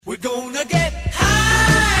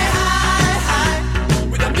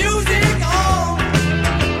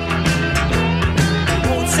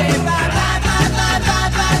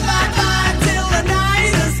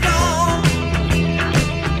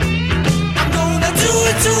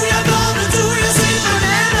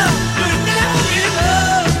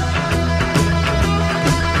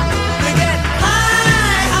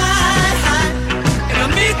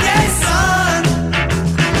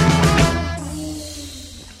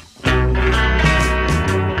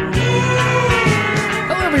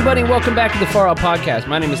Welcome back to the Far Out Podcast.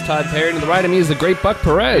 My name is Todd Perry, and to the right of me is the great Buck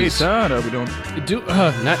Perez. Hey, Todd, how we doing?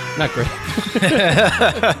 Not great.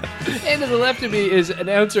 And to the left of me is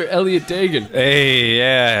announcer Elliot Dagan. Hey,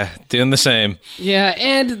 yeah, doing the same. Yeah,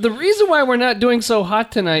 and the reason why we're not doing so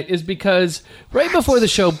hot tonight is because right before the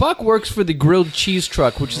show, Buck works for the Grilled Cheese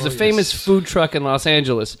Truck, which is a famous food truck in Los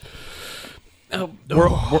Angeles.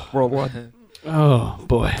 Worldwide. Oh,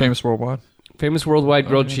 boy. Famous worldwide. Famous worldwide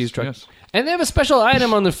grilled cheese truck. Yes. And they have a special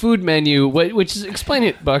item on the food menu, which is, explain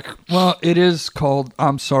it, Buck. Well, it is called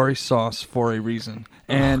I'm Sorry Sauce for a reason.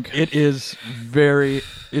 And it is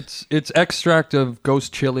it's extract of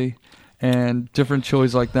ghost chili and different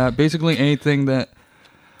chilies like that. Basically anything that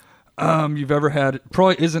you've ever had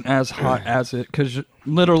probably isn't as hot as it, because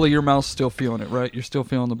literally your mouth's still feeling it, right? You're still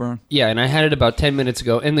feeling the burn. Yeah, and I had it about 10 minutes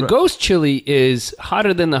ago. And the ghost chili is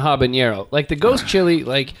hotter than the habanero. Like the ghost chili,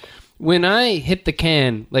 like... When I hit the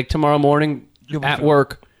can, like tomorrow morning at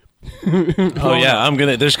work. Oh, yeah,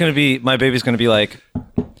 my baby's gonna be like,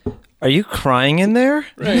 are you crying in there?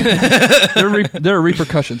 Right. There are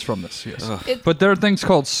repercussions from this, yes. But there are things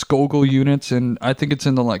called Skogel units, and I think it's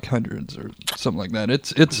in the like hundreds or something like that.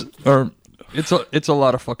 It's a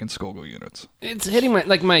lot of fucking Skogel units. It's hitting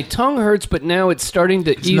my tongue hurts, but now it's starting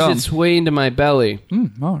to ease numb. its way into my belly.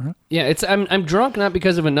 All right. Yeah, I'm drunk not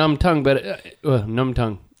because of a numb tongue, but numb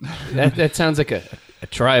tongue. That sounds like a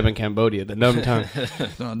tribe in Cambodia, the numb tongue,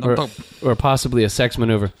 or possibly a sex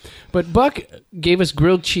maneuver. But Buck gave us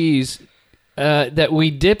grilled cheese that we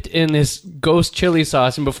dipped in this ghost chili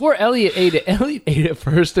sauce, and before Elliot ate it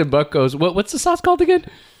first, and Buck goes, "What's the sauce called again?"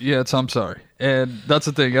 Yeah, I'm sorry, and that's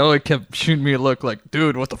the thing. Elliot kept shooting me a look like,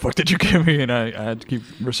 "Dude, what the fuck did you give me?" And I had to keep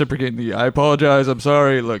reciprocating I apologize, I'm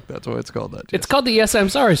sorry. Look, that's why it's called that. Yes. It's called the Yes, I'm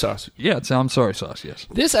Sorry sauce. Yeah, it's I'm Sorry sauce. Yes.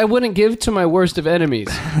 This I wouldn't give to my worst of enemies.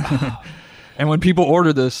 And when people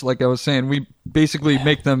order this, like I was saying, we basically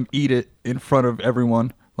make them eat it in front of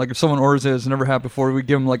everyone. Like if someone orders it, it's never happened before, we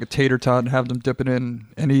give them like a tater tot and have them dip it in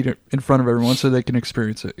and eat it in front of everyone so they can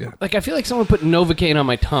experience it. Yeah. Like I feel like someone put Novocaine on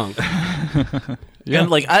my tongue. Yeah. And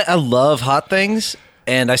like I love hot things,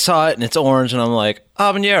 and I saw it and it's orange, and I'm like,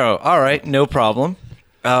 habanero, all right, no problem.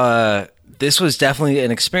 This was definitely an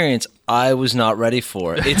experience I was not ready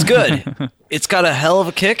for. It's good. It's got a hell of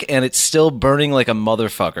a kick, and it's still burning like a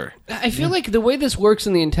motherfucker. I feel like the way this works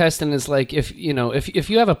in the intestine is like if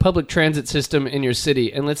you have a public transit system in your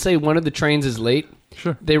city, and let's say one of the trains is late,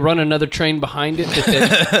 sure, they run another train behind it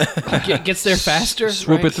that gets there faster.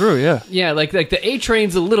 Swoop it through, yeah. Yeah, like the A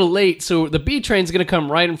train's a little late, so the B train's going to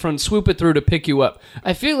come right in front, swoop it through to pick you up.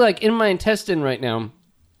 I feel like in my intestine right now,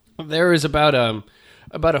 there is about a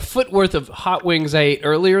foot worth of hot wings I ate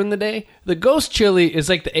earlier in the day. The ghost chili is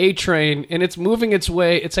like the A train, and it's moving its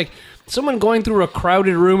way. It's like someone going through a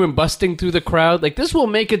crowded room and busting through the crowd. Like this will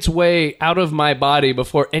make its way out of my body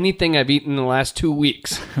before anything I've eaten in the last 2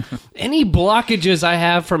 weeks. Any blockages I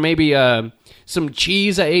have for maybe some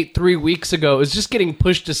cheese I ate 3 weeks ago is just getting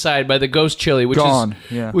pushed aside by the ghost chili,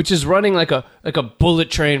 which is running like a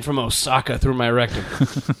bullet train from Osaka through my rectum.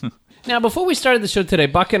 Now, before we started the show today,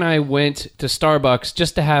 Buck and I went to Starbucks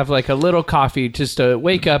just to have like a little coffee, just to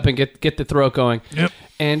wake up and get the throat going. Yep.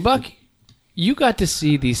 And Buck, you got to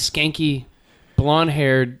see the skanky,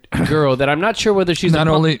 blonde-haired girl that I'm not sure whether she's not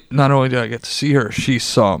only did I get to see her, she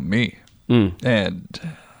saw me, and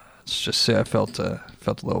let's just say I felt a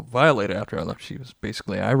little violated after I left. She was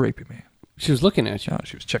basically eye raping me. She was looking at you. Yeah,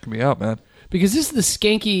 she was checking me out, man. Because this is the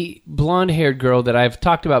skanky, blonde-haired girl that I've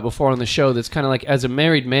talked about before on the show that's kind of like, as a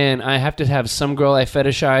married man, I have to have some girl I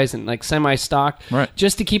fetishize and like semi-stalk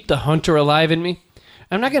just to keep the hunter alive in me.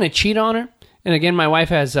 I'm not going to cheat on her. And again, my wife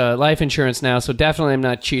has life insurance now, so definitely I'm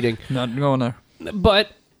not cheating. Not going there.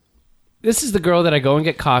 But this is the girl that I go and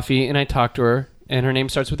get coffee, and I talk to her, and her name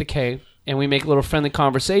starts with a K, and we make a little friendly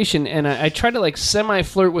conversation, and I try to like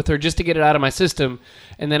semi-flirt with her just to get it out of my system,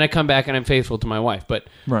 and then I come back and I'm faithful to my wife. But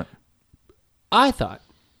I thought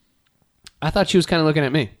she was kind of looking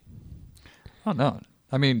at me. Oh, no.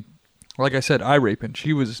 I mean, like I said, eye raping.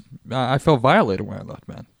 She was... I felt violated when I left,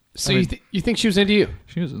 man. So you think she was into you?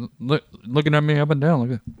 She was looking at me up and down.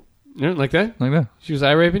 Like that. Like that? Like that. She was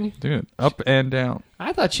eye raping you? Dude, up and down.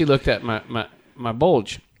 I thought she looked at my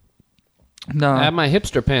bulge. No. I have my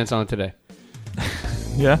hipster pants on today.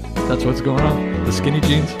 Yeah? That's what's going on? The skinny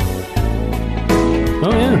jeans? Oh,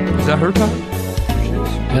 yeah. Is that her top?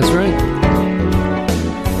 That's right.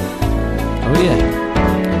 Oh,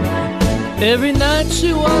 yeah. Every night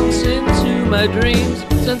she walks into my dreams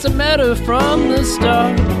since I met her from the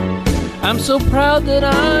start. I'm so proud that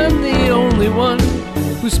I'm the only one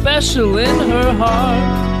who's special in her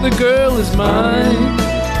heart. The girl is mine.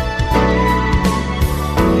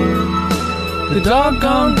 The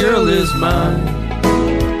doggone girl is mine.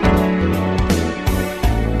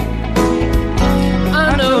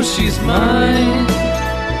 I know she's mine.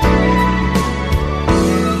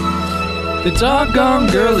 The doggone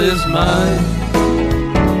girl is mine.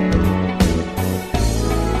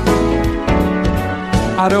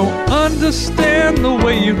 I don't understand the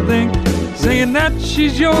way you think, saying that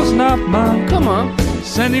she's yours, not mine. Come on.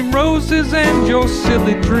 Sending roses and your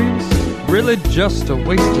silly dreams, really just a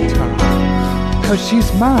waste of time. 'Cause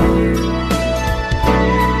she's mine.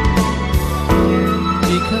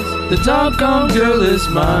 Because the doggone girl is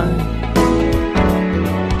mine.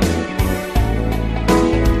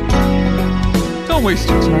 Don't waste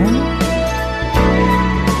your time.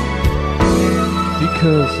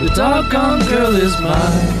 Because The doggone girl is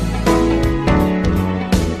mine.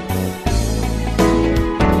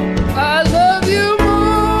 I love you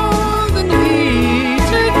more than he.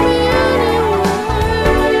 Take me anywhere.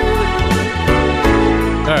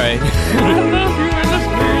 All right. I love you in this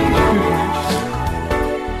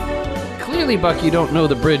Clearly, Buck, you don't know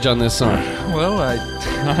the bridge on this song. Well, I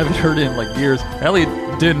haven't heard it in like years. Elliot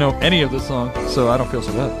didn't know any of the song, so I don't feel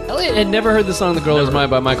so bad. Elliot had never heard the song "The Girl Is Mine"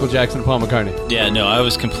 by Michael Jackson and Paul McCartney. Yeah, no, I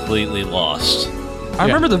was completely lost. I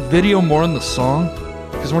remember the video more than the song,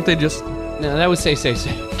 because weren't they just No, that was "Say Say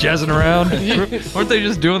Say." jazzing around? Weren't they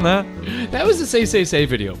just doing that? That was the "Say Say Say"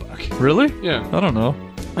 video, Buck. Really? Yeah. I don't know.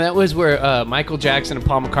 That was where Michael Jackson and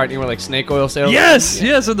Paul McCartney were like snake oil salesmen. Yes,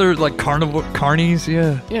 and they're like carnies,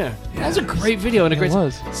 yeah. Yeah. That was a great video and a great It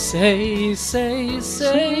was. Say,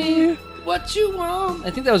 say what you want.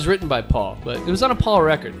 I think that was written by Paul, but it was on a Paul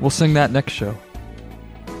record. We'll sing that next show.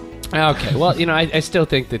 Okay, well, you know, I still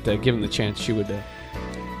think that given the chance, she would.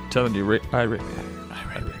 Telling you, I rate. That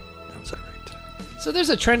was irate. So there's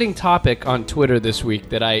a trending topic on Twitter this week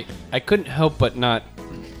that I couldn't help but not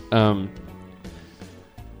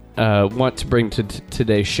want to bring to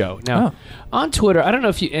today's show. Now, on Twitter, I don't know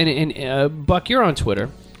if you and Buck, you're on Twitter.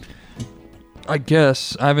 I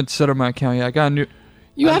guess I haven't set up my account yet. I got a new.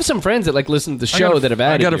 You have some friends that like listen to the show that have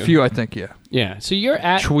added. I got a you. few, I think. Yeah. Yeah, so you're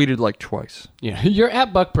at Tweeted like twice. Yeah, you're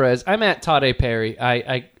at Buck Perez. I'm at Todd A. Perry.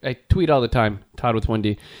 I tweet all the time, Todd with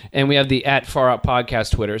 1D. And we have the at Far Out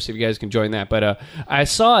Podcast Twitter, so you guys can join that. But I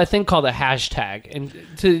saw a thing called a hashtag. And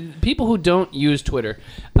to people who don't use Twitter,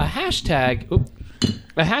 a hashtag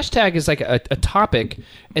is like a topic,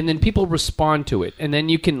 and then people respond to it. And then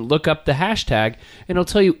you can look up the hashtag, and it'll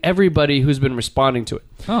tell you everybody who's been responding to it.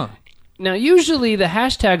 Huh. Now, usually the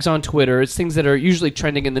hashtags on Twitter, it's things that are usually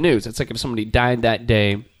trending in the news. It's like if somebody died that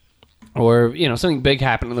day or, you know, something big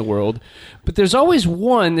happened in the world. But there's always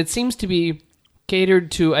one that seems to be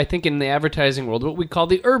catered to, I think, in the advertising world, what we call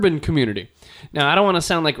the urban community. Now, I don't want to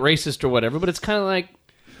sound like racist or whatever, but it's kind of like,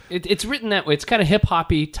 it's written that way. It's kind of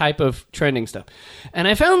hip-hoppy type of trending stuff. And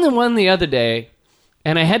I found the one the other day,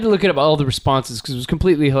 and I had to look at all the responses because it was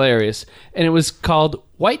completely hilarious. And it was called,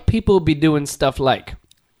 "White People Be Doing Stuff Like."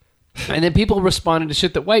 And then people responded to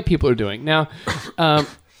shit that white people are doing. Now,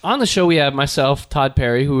 on the show we have myself, Todd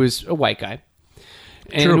Perry, who is a white guy.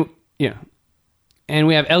 And, True. Yeah. And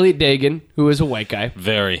we have Elliot Dagan, who is a white guy.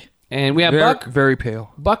 Very. And we have Very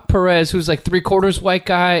pale. Buck Perez, who's like 3/4 white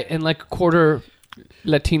guy and like a quarter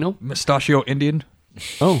Latino. Mustachio Indian?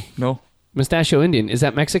 Oh, No, Mustachio Indian. Is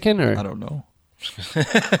that Mexican or? I don't know.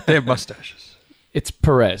 They have mustaches. It's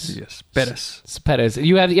Perez. Yes, Perez. It's Perez.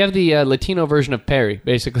 You have the Latino version of Perry,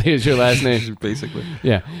 basically, is your last name. Basically.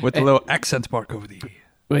 Yeah. With the little accent mark over the E.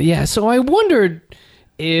 Well, yeah, so I wondered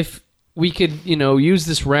if we could, you know, use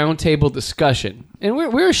this roundtable discussion. And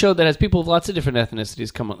we're a show that has people of lots of different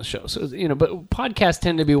ethnicities come on the show. So, you know, but podcasts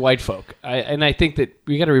tend to be white folk. And I think that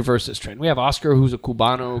we got to reverse this trend. We have Oscar, who's a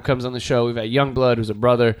Cubano, who comes on the show. We've got Youngblood, who's a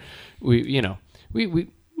brother. We've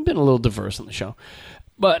been a little diverse on the show.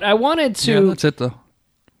 But I wanted to... Yeah, that's it, though.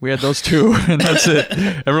 We had those two, and that's it.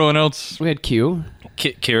 Everyone else... We had Q.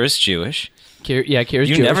 Kira's Jewish. Kira's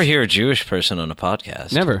You Jewish. never hear a Jewish person on a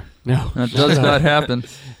podcast. Never. No. That does not happen.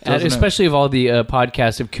 Especially of all the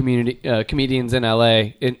podcasts of comedians in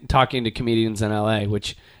LA, talking to comedians in LA,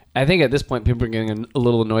 which I think at this point people are getting a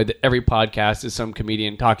little annoyed that every podcast is some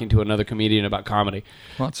comedian talking to another comedian about comedy.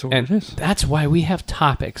 Well, that's what And it is. that's why we have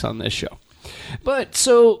topics on this show. But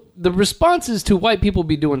so the responses to white people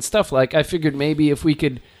be doing stuff like, I figured maybe if we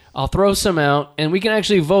could, I'll throw some out and we can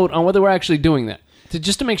actually vote on whether we're actually doing that.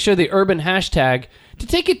 Just to make sure the urban hashtag, to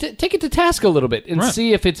take it to task a little bit and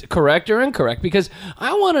see if it's correct or incorrect. Because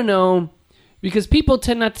I want to know because people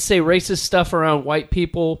tend not to say racist stuff around white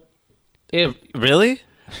people. Really?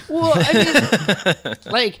 Well,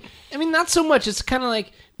 I mean, not so much. It's kind of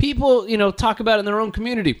like people, talk about it in their own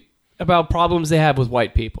community about problems they have with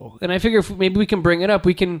white people, and I figure if maybe we can bring it up,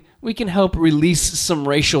 we can help release some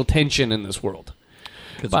racial tension in this world.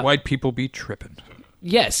 Because white people be tripping.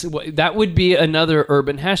 Yes, that would be another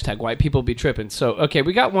urban hashtag. White people be tripping. So, okay,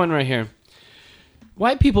 we got one right here.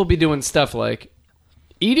 White people be doing stuff like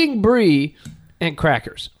eating brie and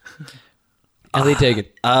crackers. Ellie, take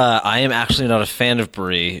it. I am actually not a fan of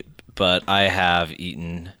brie, but I have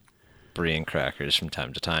eaten brie and crackers from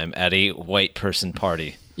time to time at a white person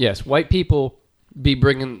party. Yes, white people be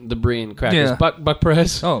bringing the brie and crackers. Yeah. Buck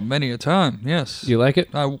Perez? Oh, many a time, yes. You like it?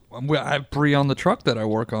 I have brie on the truck that I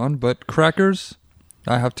work on, but crackers,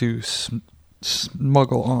 I have to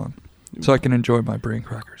smuggle on so I can enjoy my brie and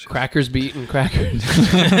crackers. Crackers be eating crackers.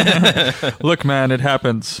 Look, man, it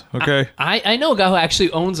happens, okay? I know a guy who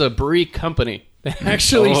actually owns a brie company that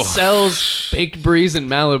actually sells baked bries in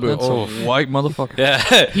Malibu. That's a white motherfucker.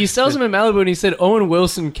 Yeah. He sells them in Malibu, and he said Owen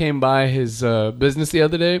Wilson came by his business the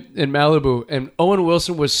other day in Malibu, and Owen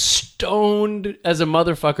Wilson was stoned as a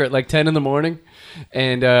motherfucker at like 10 in the morning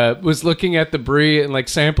and was looking at the brie and like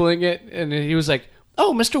sampling it, and he was like,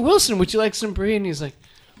 "Oh, Mr. Wilson, would you like some brie?" And he's like,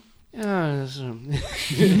 "Yeah,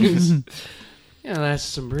 yeah, that's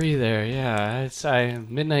some brie there. Yeah, it's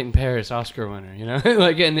Midnight in Paris, Oscar winner.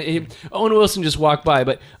 Like, and Owen Wilson just walked by,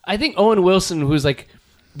 but I think Owen Wilson, who's like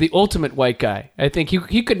the ultimate white guy, I think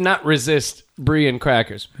he could not resist brie and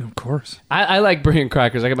crackers. Of course. I like brie and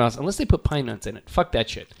crackers. Unless they put pine nuts in it. Fuck that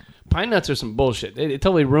shit. Pine nuts are some bullshit. It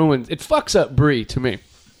totally ruins. It fucks up brie to me.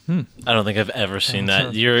 I don't think I've ever seen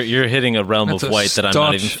that. You're hitting a realm of white that I'm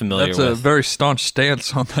not even familiar with. That's a very staunch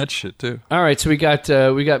stance on that shit, too. All right, so we got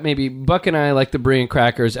maybe Buck and I like the brie and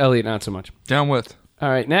crackers. Elliot, not so much. Down with. All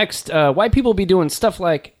right, next, white people be doing stuff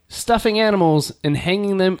like stuffing animals and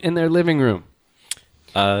hanging them in their living room.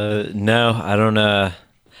 No, I don't.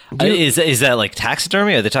 Is that like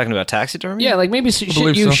taxidermy? Are they talking about taxidermy? Yeah, like maybe shit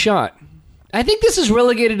you shot. I think this is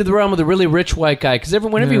relegated to the realm of the really rich white guy, because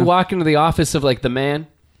whenever you walk into the office of like the Man,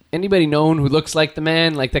 anybody known who looks like the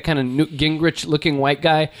Man, like that kind of Newt Gingrich-looking white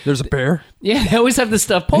guy. There's a bear? Yeah, they always have this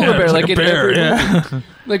stuff. Polar bear, like in bear, every movie.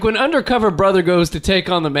 Like when Undercover Brother goes to take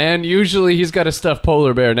on the Man, usually he's got a stuffed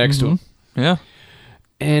polar bear next to him. Yeah.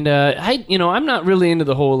 And I'm not really into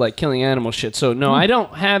the whole like killing animal shit, so no, I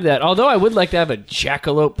don't have that. Although I would like to have a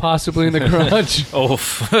jackalope possibly in the garage.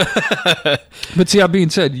 But see, that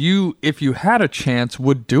being said, if you had a chance,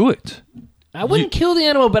 would do it. I wouldn't kill the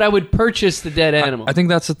animal, but I would purchase the dead animal. I think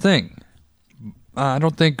that's the thing. I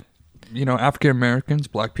don't think African Americans,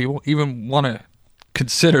 black people, even want to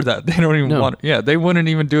consider that. They don't even want. Yeah, they wouldn't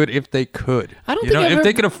even do it if they could. I don't think if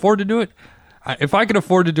they could afford to do it. If I could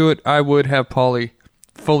afford to do it, I would have Polly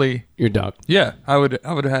fully. Your dog. Yeah, I would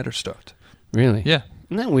have had her stuffed. Really? Yeah.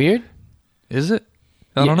 Isn't that weird? Is it?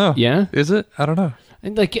 I don't know. Yeah. Is it? I don't know.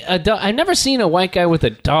 Like I've never seen a white guy with a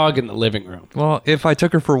dog in the living room. Well, if I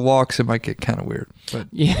took her for walks, it might get kind of weird. But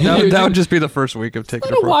Yeah. that would just be the first week of taking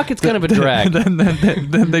her Not for a walk, it's kind of a drag.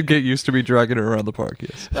 then they'd get used to me dragging her around the park.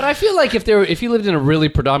 Yes. But I feel like if you lived in a really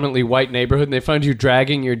predominantly white neighborhood and they found you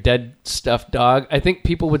dragging your dead stuffed dog, I think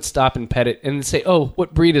people would stop and pet it and say, "Oh,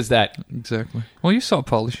 what breed is that?" Exactly. Well, you saw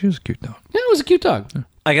Polly; she was a cute dog. Yeah, it was a cute dog. Yeah.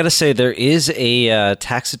 I gotta say, there is a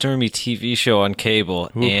taxidermy TV show on cable,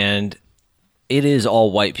 and it is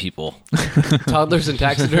all white people. Toddlers and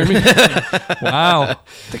taxidermy. Wow,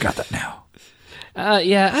 they got that now.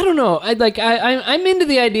 Yeah, I don't know. I'm into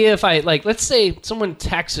the idea if let's say someone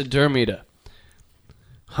taxidermied a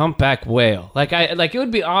humpback whale. It would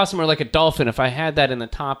be awesome, or like a dolphin if I had that in the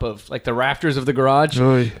top of like the rafters of the garage.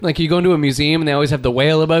 Oy. Like you go into a museum and they always have the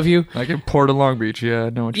whale above you. Like in Port of Long Beach, yeah, I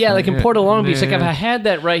know what you're Yeah, like in Port of Long Beach. Yeah, Like if yeah. I had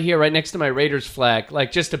that right here, right next to my Raiders flag,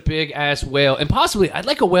 like just a big ass whale, and possibly I'd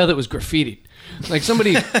like a whale that was graffitied, like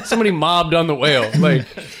somebody mobbed on the whale. Like,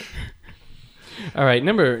 all right,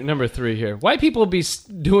 number 3 here. White people be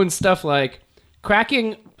doing stuff like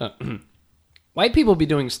cracking. White people be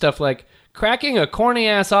doing stuff like cracking a corny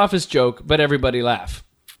ass office joke, but everybody laugh.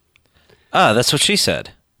 That's what she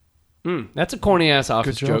said. That's a corny ass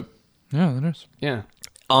office job. joke. Yeah, that is. Yeah.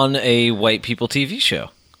 On a white people TV show.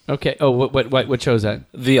 Okay. Oh, what show's that?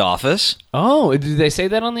 The Office. Oh, did they say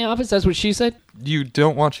that on The Office? That's what she said? You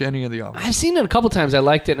don't watch any of The Office. I've seen it a couple times. I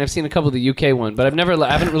liked it, and I've seen a couple of the UK one, but I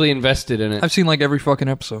haven't really invested in it. I've seen like every fucking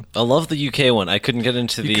episode. I love the UK one. I couldn't get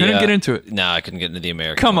into You couldn't get into it? No, I couldn't get into the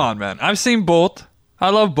American Come one. on, man. I've seen both. I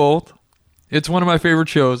love both. It's one of my favorite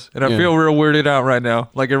shows, and I Yeah. feel real weirded out right now.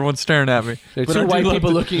 Like everyone's staring at me. There are But two I do white love people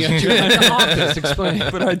the- looking at you in The Office. Explain.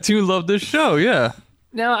 But I do love this show, yeah.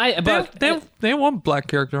 Now They have one black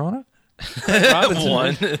character on it. Robinson,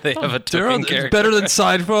 One, they have a token It's character. better than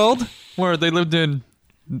Seinfeld, where they lived in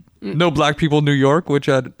no black people New York, which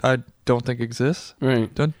I don't think exists. right?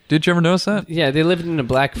 Did you ever notice that? Yeah, they lived in a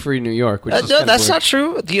black-free New York, which is No, kind that's of not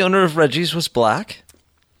true. The owner of Reggie's was black.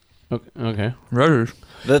 okay. Right.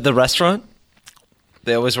 The restaurant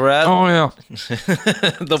they always were at. Oh yeah.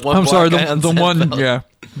 The one. I'm sorry. black guy The one. Seinfeld. Yeah.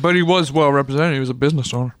 But he was well represented. He was a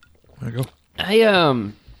business owner. There you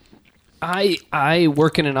go. I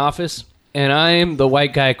work in an office, and I am the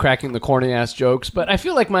white guy cracking the corny ass jokes. But I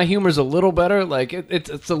feel like my humor's a little better. Like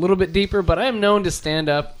it's a little bit deeper. But I am known to stand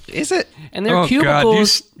up. Is it? And there are Oh, God,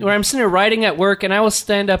 cubicles where I'm sitting there writing at work, and I will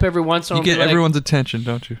stand up every once in a You while. get and be like, everyone's attention,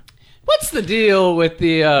 don't you? what's the deal with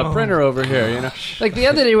the printer over here? You know, like the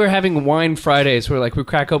other day we were having wine Fridays, where like we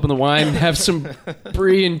crack open the wine, have some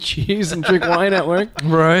brie and cheese, and drink wine at work.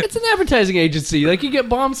 Right. It's an advertising agency. Like you get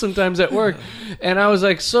bombed sometimes at work, and I was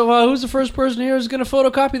like, "So who's the first person here who's going to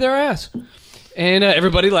photocopy their ass?" And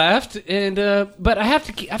everybody laughed. And but I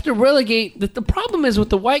have to relegate that. The problem is with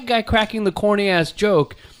the white guy cracking the corny ass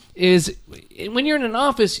joke is when you're in an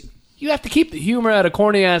office, you have to keep the humor at a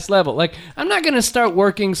corny ass level. Like I'm not going to start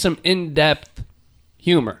working some in depth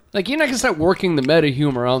humor. Like you're not going to start working the meta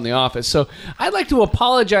humor on the office. So I'd like to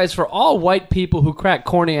apologize for all white people who crack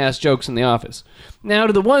corny ass jokes in the office. Now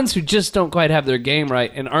to the ones who just don't quite have their game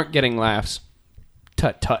right and aren't getting laughs,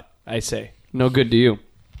 tut tut, I say. No good to you.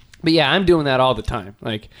 But yeah, I'm doing that all the time.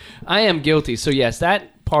 Like I am guilty. So yes,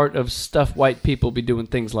 that part of stuff white people be doing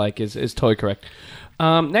things like is totally correct.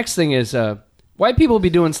 Next thing is white people be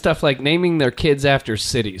doing stuff like naming their kids after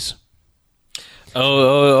cities.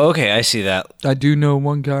 Oh, okay. I see that. I do know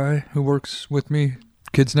one guy who works with me.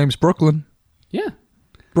 Kid's name's Brooklyn. Yeah.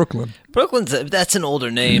 Brooklyn. That's an older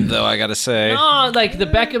name, though. I gotta say. Oh, like the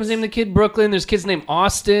Beckhams named the kid Brooklyn. There's kids named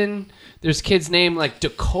Austin. There's kids named like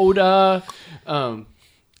Dakota,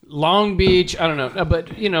 Long Beach. I don't know,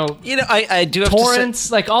 but You know, I do have Torrance.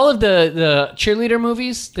 Like all of the cheerleader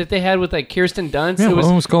movies that they had with like Kirsten Dunst. Yeah, it was,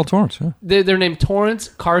 one was called Torrance. Yeah. they're named Torrance,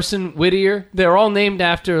 Carson, Whittier. They're all named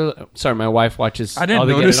after. Sorry, my wife watches. I didn't all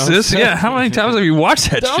the notice Get It On this. stuff. Yeah, how many times have you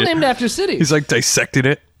watched that They're all shit? named after cities. He's like dissected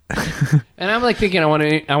it. And I'm like thinking, I want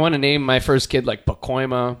to name my first kid like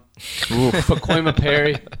Pacoima, Pacoima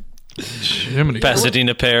Perry. Jiminy.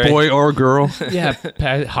 Pasadena Perry, Boy or girl. Yeah,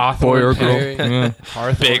 Hawthorne Boy or girl. Perry. Yeah.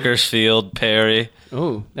 Hawthorne. Bakersfield Perry.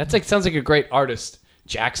 Ooh, that's like sounds like a great artist.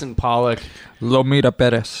 Jackson Pollock, Lomita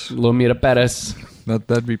Perez. Lomita Perez.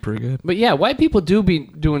 That'd be pretty good. But yeah, white people do be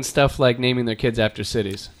doing stuff like naming their kids after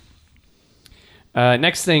cities.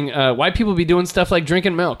 Next thing, white people be doing stuff like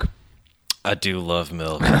drinking milk. I do love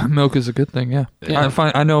milk. Milk is a good thing, yeah. Yeah.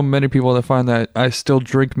 I know many people that find that I still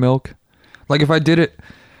drink milk. Like if I did it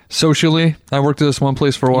socially, I worked at this one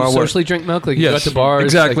place for a You while. where- socially drink milk, like you Yes, go out to bars.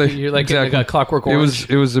 exactly. Like, you're like exactly. in like a Clockwork Orange.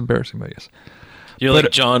 It was embarrassing, but yes. You're like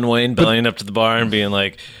John Wayne bellying up to the bar and being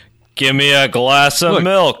like, "Give me a glass of Look,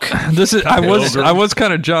 milk." This is I Pilgrim. was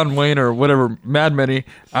kind of John Wayne or whatever Mad Men-y.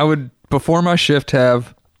 I would before my shift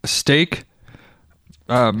have a steak,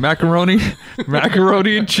 macaroni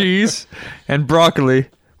and cheese, and broccoli,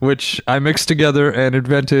 which I mixed together and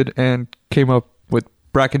invented and came up with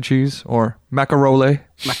brack and cheese or macarole,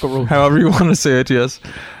 however you want to say it. Yes,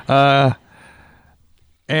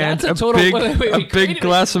 and That's a a total big, wait, a wait, big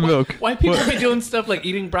glass of milk. White people be doing stuff like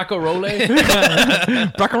eating braccarole.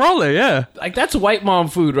 Braccarole, yeah, Like that's white mom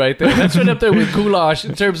food right there. That's right up there with goulash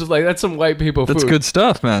in terms of like that's some white people food. that's good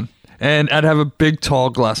stuff, man. And I'd have a big, tall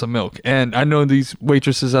glass of milk. And I know these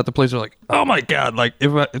waitresses at the place are like, "Oh my god!" Like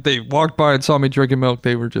if they walked by and saw me drinking milk,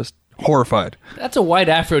 they were just horrified. That's a white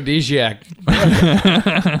aphrodisiac.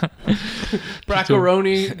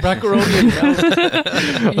 Braccaroni and milk.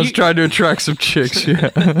 I was trying to attract some chicks. Yeah,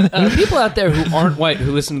 People out there who aren't white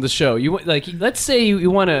who listen to the show, you like, let's say you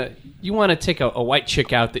want to take a white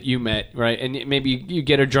chick out that you met, right? And maybe you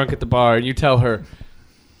get her drunk at the bar and you tell her,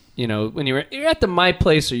 you know, when you're at the my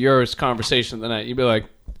place or yours conversation of the night, you'd be like,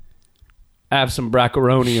 I have some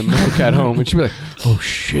braccaroni and milk at home, and she'd be like, oh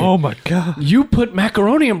shit. oh my god. You put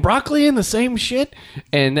macaroni and broccoli in the same shit,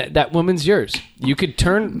 and that woman's yours. You could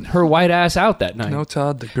turn her white ass out that night. No,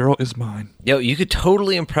 Todd, the girl is mine. Yo, you could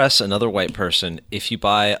totally impress another white person if you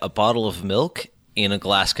buy a bottle of milk in a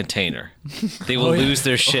glass container. They will lose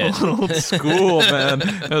their shit. Old school, man.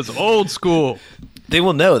 That's old school. They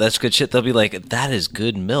will know that's good shit. They'll be like, "That is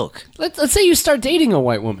good milk." Let's say you start dating a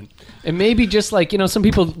white woman, and maybe just like, you know, some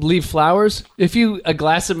people leave flowers. If you a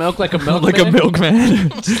glass of milk like a milkman, Like a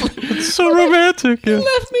milkman. It's so romantic. He Yeah.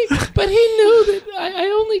 left me, but he knew that I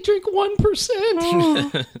only drink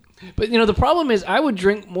 1%. But, the problem is I would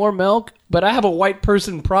drink more milk, but I have a white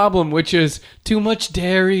person problem, which is too much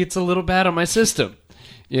dairy. It's a little bad on my system.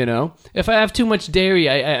 If I have too much dairy,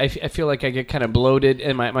 I feel like I get kind of bloated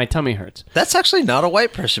and my tummy hurts. That's actually not a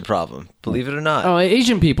white person problem, believe it or not. Oh,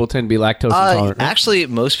 Asian people tend to be lactose intolerant. Right? Actually,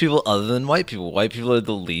 most people other than white people are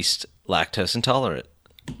the least lactose intolerant.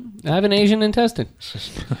 I have an Asian intestine.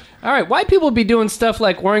 All right, white people be doing stuff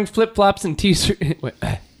like wearing flip-flops and t-shirts.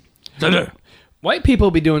 White people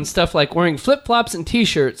be doing stuff like wearing flip-flops and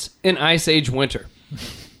t-shirts in Ice Age winter.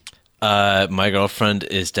 My girlfriend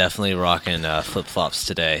is definitely rocking flip-flops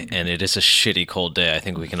today, and it is a shitty cold day. I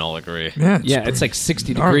think we can all agree. Yeah, it's like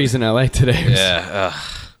 60 degrees in LA today. Yeah.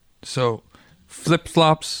 So,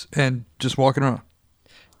 flip-flops and just walking around.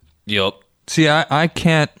 Yup. See, I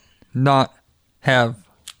can't not have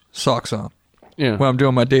socks on when I'm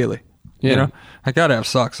doing my daily. I gotta have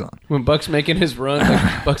socks on. When Buck's making his run,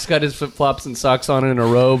 Buck's got his flip flops and socks on in a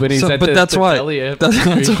robe, and he's at but that's why deli.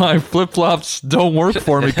 that's why flip flops don't work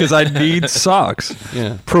for me because I need socks.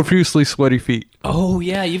 Yeah, profusely sweaty feet. Oh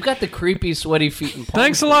yeah, you've got the creepy sweaty feet. And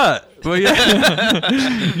Thanks a lot. But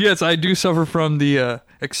yeah, yes, I do suffer from the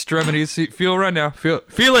extremities. See, feel right now. Feel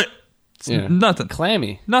it. It's nothing.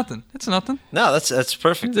 Clammy. Nothing. It's nothing. No, that's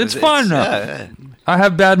perfect. It's fine now. Yeah. I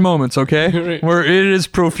have bad moments, okay, Right. where it is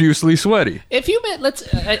profusely sweaty. If you met,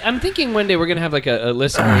 I'm thinking one day we're gonna have like a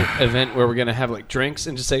listener event where we're gonna have like drinks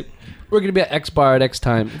and just say we're gonna be at X bar at X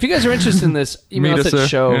time. If you guys are interested in this, email us at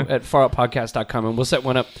show at faroutpodcast.com and we'll set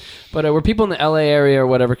one up. But where people in the LA area or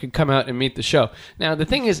whatever could come out and meet the show. Now the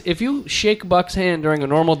thing is, if you shake Buck's hand during a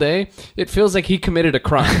normal day, it feels like he committed a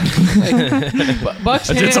crime.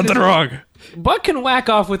 Buck's I did something wrong. Buck can whack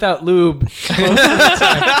off without lube.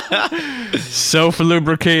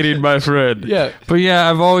 Self-lubricating, my friend. Yeah. But yeah,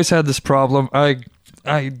 I've always had this problem. I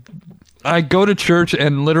go to church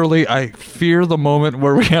and literally I fear the moment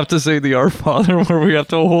where we have to say the Our Father, where we have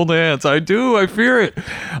to hold hands. I do. I fear it.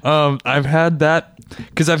 I've had that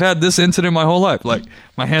because I've had this incident my whole life. Like,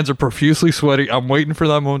 my hands are profusely sweaty. I'm waiting for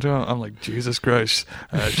that moment. I'm like, Jesus Christ.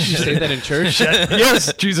 Did you say that in church?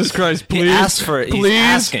 Yes, Jesus Christ, please. He asked for it. He's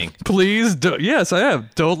asking. Please. Yes, I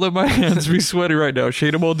have. Don't let my hands be sweaty right now.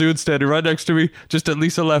 Shane old dude standing right next to me. Just at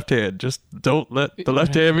least a left hand. Just don't let the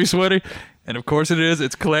left hand be sweaty. And of course it is.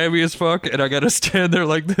 It's clammy as fuck, and I gotta stand there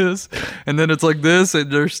like this, and then it's like this,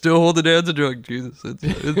 and they're still holding hands, and you're like, Jesus,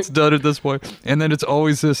 it's done at this point. And then it's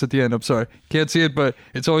always this at the end. I'm sorry, can't see it, but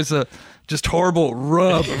it's always a just horrible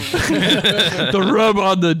rub, the rub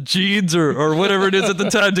on the jeans or whatever it is at the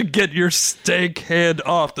time to get your stank hand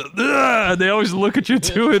off. They always look at you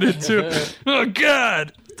doing it too. Oh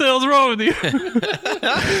God. What the hell's wrong with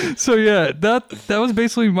you? So yeah, that was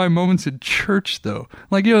basically my moments in church, though.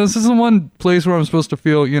 Like, this is the one place where I'm supposed to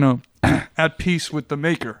feel, at peace with the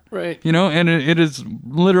Maker. Right. And it is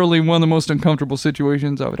literally one of the most uncomfortable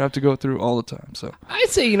situations I would have to go through all the time. So I'd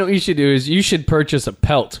say, what you should do is you should purchase a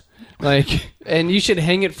pelt. And you should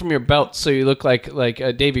hang it from your belt so you look like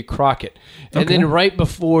Davy Crockett. And then right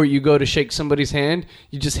before you go to shake somebody's hand,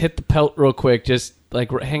 you just hit the pelt real quick, just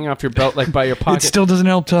hang off your belt by your pocket. It still doesn't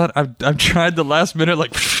help, Todd. I've tried the last minute,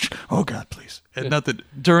 oh God, please. And nothing.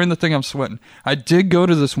 During the thing, I'm sweating. I did go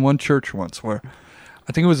to this one church once where,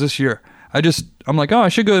 I think it was this year. I'm like, I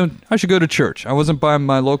should go to church. I wasn't by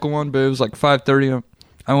my local one, but it was like 5:30.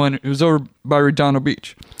 I went, it was over by Redondo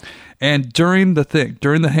Beach. And during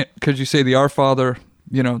the because you say the Our Father,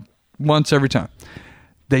 once every time,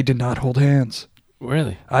 they did not hold hands.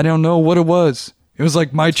 Really? I don't know what it was. It was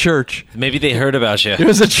like my church. Maybe they heard about you. It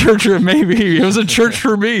was a church for maybe. It was a church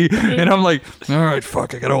for me. And I'm like, all right,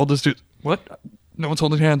 fuck, I gotta hold this dude. What? No one's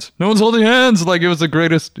holding hands. No one's holding hands. Like, it was one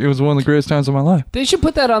of the greatest times of my life. They should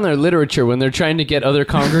put that on their literature when they're trying to get other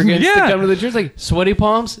congregants to come to the church. Like, sweaty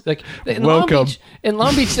palms. Like, in welcome.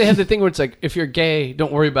 Long Beach, they have the thing where it's like, if you're gay,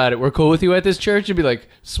 don't worry about it. We're cool with you at this church. You'd be like,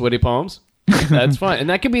 sweaty palms. That's fine.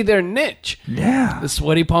 And that could be their niche. Yeah. The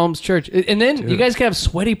Sweaty Palms Church. And then you guys can have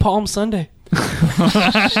Sweaty Palm Sunday. All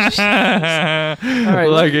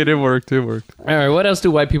right, it worked. All right, what else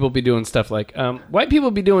do white people be doing stuff like? White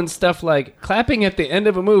people be doing stuff like clapping at the end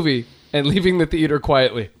of a movie and leaving the theater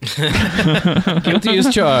quietly. Guilty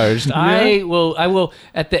as charged. Yeah. I will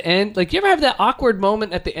at the end. Like, you ever have that awkward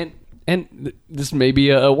moment at the end? And this may be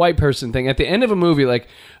a white person thing. At the end of a movie,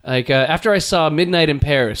 after I saw Midnight in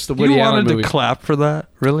Paris, the Woody Allen movie. You wanted to clap for that?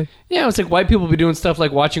 Really? Yeah, it's like white people be doing stuff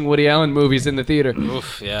like watching Woody Allen movies in the theater.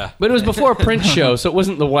 Oof, yeah. But it was before a Prince show, so it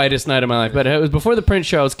wasn't the whitest night of my life. But it was before the Prince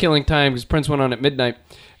show. I was killing time because Prince went on at midnight.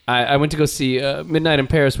 I went to go see Midnight in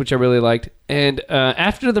Paris, which I really liked. And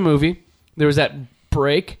after the movie, there was that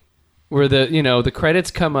break where the credits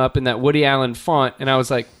come up in that Woody Allen font, and I was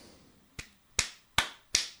like,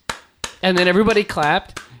 and then everybody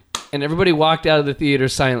clapped. And everybody walked out of the theater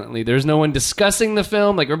silently. There's no one discussing the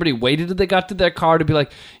film. Like, everybody waited till they got to their car to be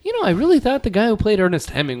like, I really thought the guy who played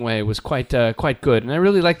Ernest Hemingway was quite good. And I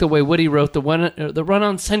really liked the way Woody wrote the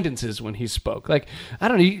run-on sentences when he spoke. Like, I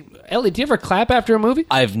don't know. Ellie, do you ever clap after a movie?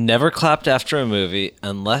 I've never clapped after a movie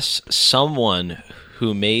unless someone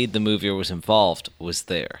who made the movie or was involved was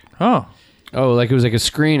there. Oh, like it was like a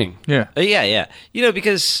screening. yeah. Yeah.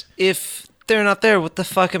 Because if they're not there, what the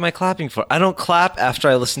fuck am I clapping for? I don't clap after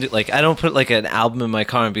I listen to, like, I don't put like an album in my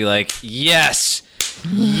car and be like, yes,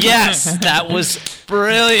 that was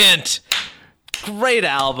brilliant, great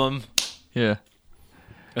album, Yeah.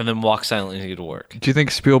 and then walk silently to work. Do you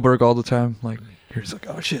think Spielberg all the time? Like, he's like,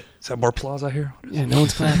 oh shit, is that more applause out here? Yeah, no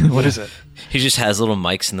one's clapping. What is it? He just has little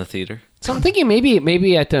mics in the theater. So I'm thinking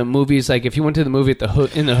maybe at the movies, like if you went to the movie at the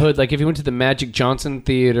hood, like if you went to the Magic Johnson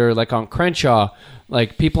Theater, like on Crenshaw,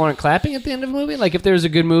 like people aren't clapping at the end of a movie. Like if there's a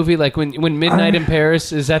good movie, like when Midnight in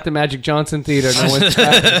Paris is at the Magic Johnson Theater, no one's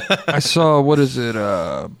clapping. I saw, what is it,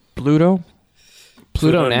 Pluto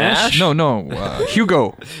Nash? No,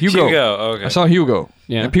 Hugo. Okay. I saw Hugo.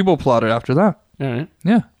 Yeah. And people applauded after that. All right.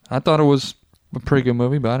 Yeah. I thought it was a pretty good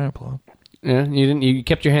movie, but I didn't applaud. Yeah, you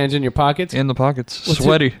kept your hands in your pockets. In the pockets. Well,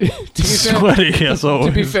 Sweaty. To be fair, Sweaty, as always.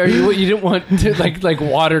 to be fair, you didn't want to, like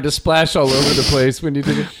water to splash all over the place when you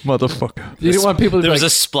did it. Motherfucker. You didn't want people to There be was like, a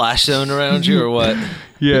splash zone around you, or what?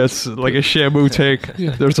 Yes, like a Shamu take.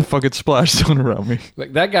 There's a fucking splash zone around me.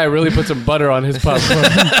 like that guy really put some butter on his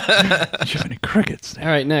popcorn. Shiny crickets. All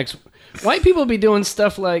right, next. White people be doing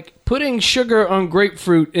stuff like putting sugar on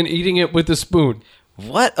grapefruit and eating it with a spoon.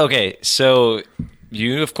 What? Okay, so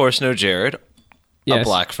you of course know Jared, Yes. a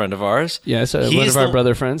black friend of ours. Yes, one He's of our the-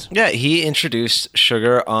 brother friends. Yeah, he introduced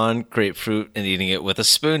sugar on grapefruit and eating it with a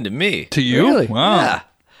spoon to me. To you? Really? Wow. Yeah.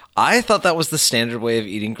 I thought that was the standard way of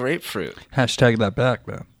eating grapefruit. Hashtag that back,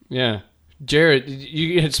 man. Yeah. Jared,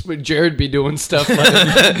 Jared be doing stuff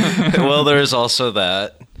like Well, there's also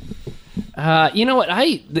that. you know what?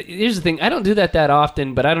 Here's the thing. I don't do that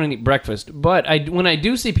often, but I don't eat breakfast. But when I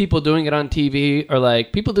do see people doing it on TV, or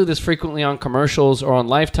like people do this frequently on commercials or on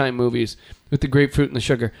Lifetime movies with the grapefruit and the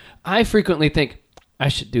sugar, I frequently think I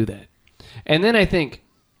should do that. And then I think,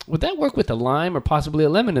 would that work with a lime or possibly a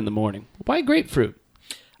lemon in the morning? Why grapefruit?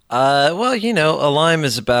 Well, a lime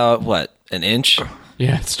is about, what, an inch?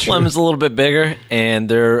 Yeah, it's true. Lemon's a little bit bigger, and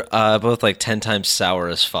they're both like 10 times sour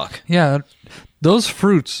as fuck. Yeah. Those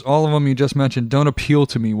fruits, all of them you just mentioned, don't appeal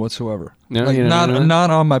to me whatsoever. No, like, you don't know? not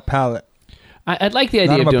on my palate. I'd like the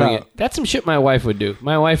idea Not of on my doing palate. it. That's some shit my wife would do.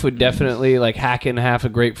 My wife would definitely like hack in half a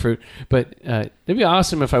grapefruit. But it'd be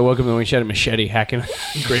awesome if I woke up and she had a machete hacking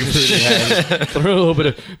grapefruit. And throw a little bit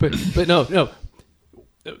of, but no.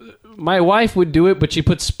 My wife would do it, but she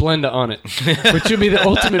puts Splenda on it, which would be the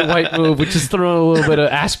ultimate white move, which is throwing a little bit of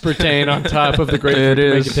aspartame on top of the grapefruit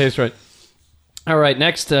to make it taste right. All right,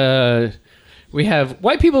 next we have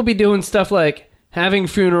white people be doing stuff like having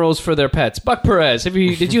funerals for their pets. Buck Perez,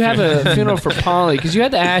 did you have a funeral for Polly? Because you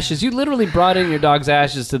had the ashes. You literally brought in your dog's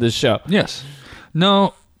ashes to this show. Yes.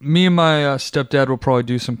 No, me and my stepdad will probably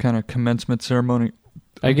do some kind of commencement ceremony.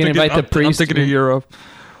 Are you going to invite the priest? I'm thinking a year of.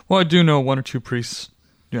 Well, I do know one or two priests.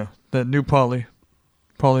 Yeah, that knew Polly.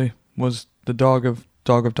 Polly was the dog of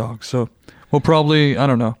dogs. So we'll probably, I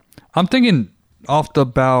don't know. I'm thinking off the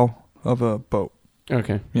bow of a boat.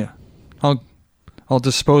 Okay. Yeah. I'll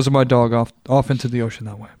dispose of my dog off into the ocean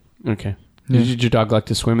that way. Okay. Yeah. Did your dog like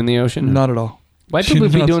to swim in the ocean? Not at all. White She people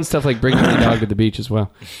be does. doing stuff like bringing the dog to the beach as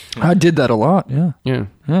well. I did that a lot. Yeah. Yeah.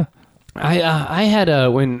 Yeah. I had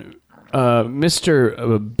when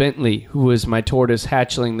Mr. Bentley, who was my tortoise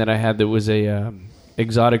hatchling that I had, that was a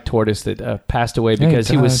exotic tortoise that passed away Yeah, he because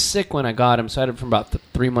he was died. sick when I got him. So I had him for about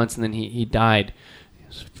 3 months, and then he died. It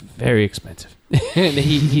was very expensive, and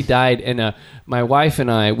he died. And my wife and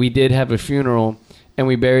I, we did have a funeral, and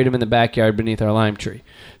we buried him in the backyard beneath our lime tree.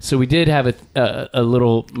 So we did have a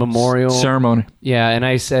little memorial Ceremony. Yeah, and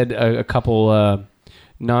I said a couple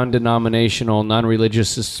non-denominational, non-religious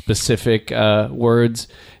specific words,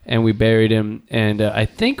 and we buried him. And I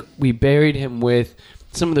think we buried him with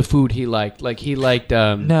some of the food he liked. Like he liked.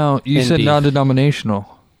 Now, you said beef.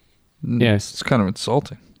 non-denominational. Yes. It's kind of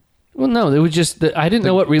insulting. Well, no, it was just I didn't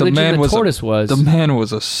know what religion the tortoise was. The man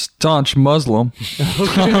was a staunch Muslim.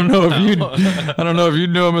 I don't know if you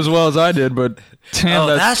knew him as well as I did, but damn,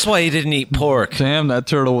 That's why he didn't eat pork. damn that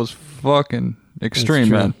turtle was fucking extreme,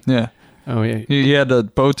 true. man. Yeah, Oh yeah, he had a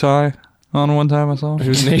bow tie on one time. I saw it him.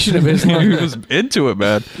 was Nation of Islam. He was into it,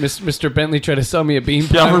 man. Mr. Bentley tried to sell me a bean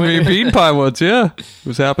pie. He offered one me a day. bean pie once. Yeah, it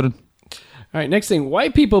was happening. All right, next thing,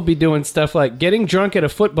 white people be doing stuff like getting drunk at a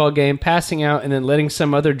football game, passing out, and then letting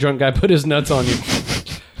some other drunk guy put his nuts on you.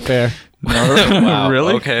 Fair. Wow.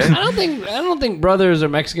 Really? Okay. I don't think brothers or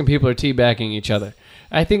Mexican people are teabagging each other.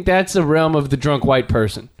 I think that's the realm of the drunk white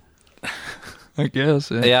person. I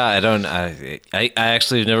guess. Yeah. Yeah, I don't. I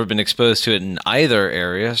actually have never been exposed to it in either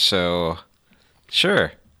area, so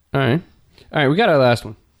sure. All right, we got our last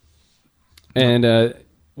one. And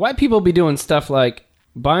white people be doing stuff like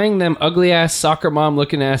buying them ugly ass soccer mom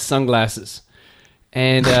looking ass sunglasses.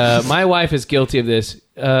 And my wife is guilty of this.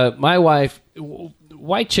 My wife,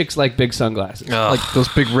 white chicks like big sunglasses. Ugh. Like those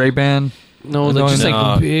big Ray-Ban. No, they're just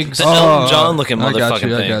like big. The Elton John looking I got motherfucking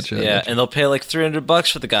you, I things. got you, I Yeah, got you. and they'll pay like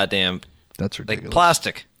 $300 for the goddamn That's like ridiculous.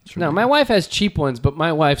 plastic. No, my wife has cheap ones, but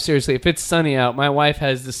my wife, seriously, if it's sunny out, my wife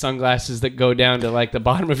has the sunglasses that go down to like the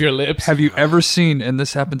bottom of your lips. Have you ever seen, and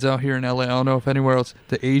this happens out here in LA, I don't know if anywhere else,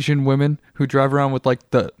 the Asian women who drive around with like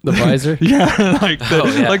the visor? Yeah, like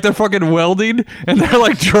like they're fucking welding and they're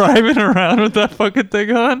like driving around with that fucking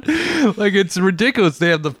thing on. Like it's ridiculous. They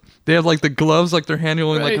have like the gloves, like they're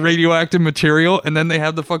handling like Right. radioactive material, and then they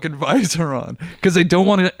have the fucking visor on because they don't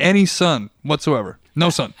want any sun whatsoever. No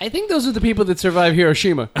sun. I think those are the people that survive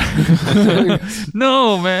Hiroshima.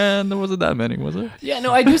 No, man, there wasn't that many, was it? Yeah,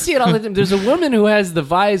 no, I do see it all the time. There's a woman who has the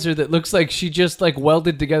visor that looks like she just like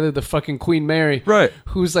welded together the fucking Queen Mary. Right.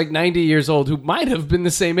 Who's like 90 years old, who might have been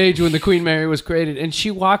the same age when the Queen Mary was created. And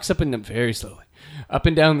she walks up and very slowly, up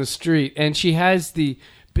and down the street. And she has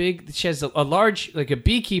she has a large, like a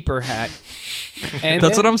beekeeper hat. And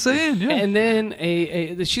That's then- what I'm saying. Yeah. And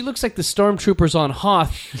then she looks like the stormtroopers on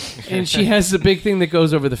Hoth, and she has the big thing that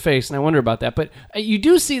goes over the face, and I wonder about that. But you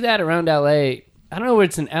do see that around L.A. I don't know if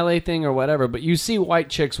it's an LA thing or whatever, but you see white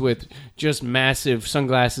chicks with just massive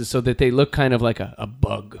sunglasses so that they look kind of like a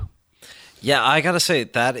bug. Yeah, I gotta say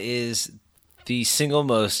that is the single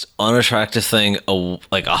most unattractive thing a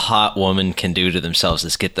hot woman can do to themselves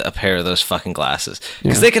is get a pair of those fucking glasses.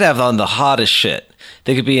 Because they could have on the hottest shit.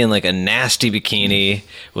 They could be in like a nasty bikini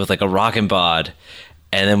with like a rockin' bod,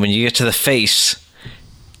 and then when you get to the face,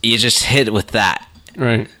 you just hit with that.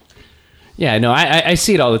 Right. Yeah, no, I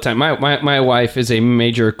see it all the time. My wife is a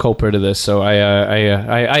major culprit of this, so I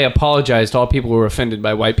apologize to all people who are offended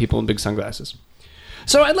by white people in big sunglasses.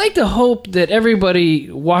 So I'd like to hope that everybody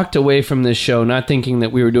walked away from this show not thinking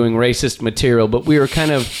that we were doing racist material, but we were kind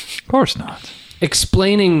of course not.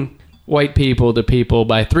 explaining white people to people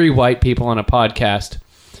by three white people on a podcast,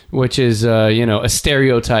 which is, a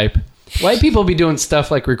stereotype. White people be doing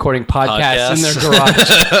stuff like recording podcasts in their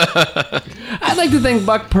garage. I'd like to thank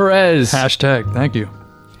Buck Perez. Hashtag, thank you.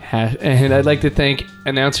 And I'd like to thank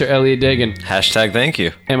announcer Elliot Diggin. Hashtag thank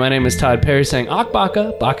you. And my name is Todd Perry saying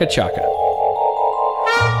Akbaka Baka Chaka.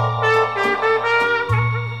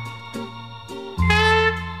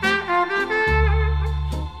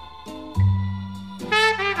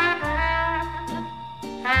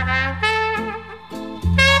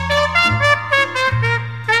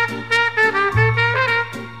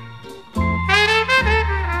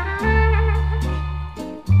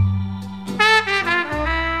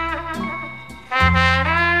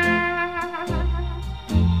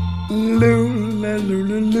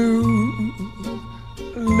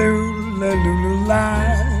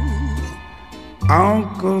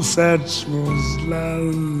 Uncle Satchmel's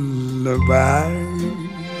lullaby.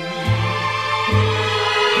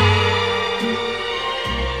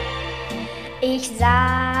 Ich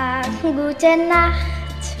sag gute Nacht,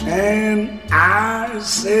 And I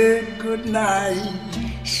said good night.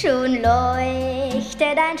 schon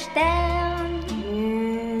leuchtet ein Stern,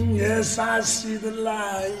 Yes, I see the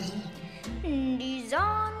light. die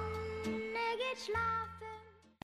Sonne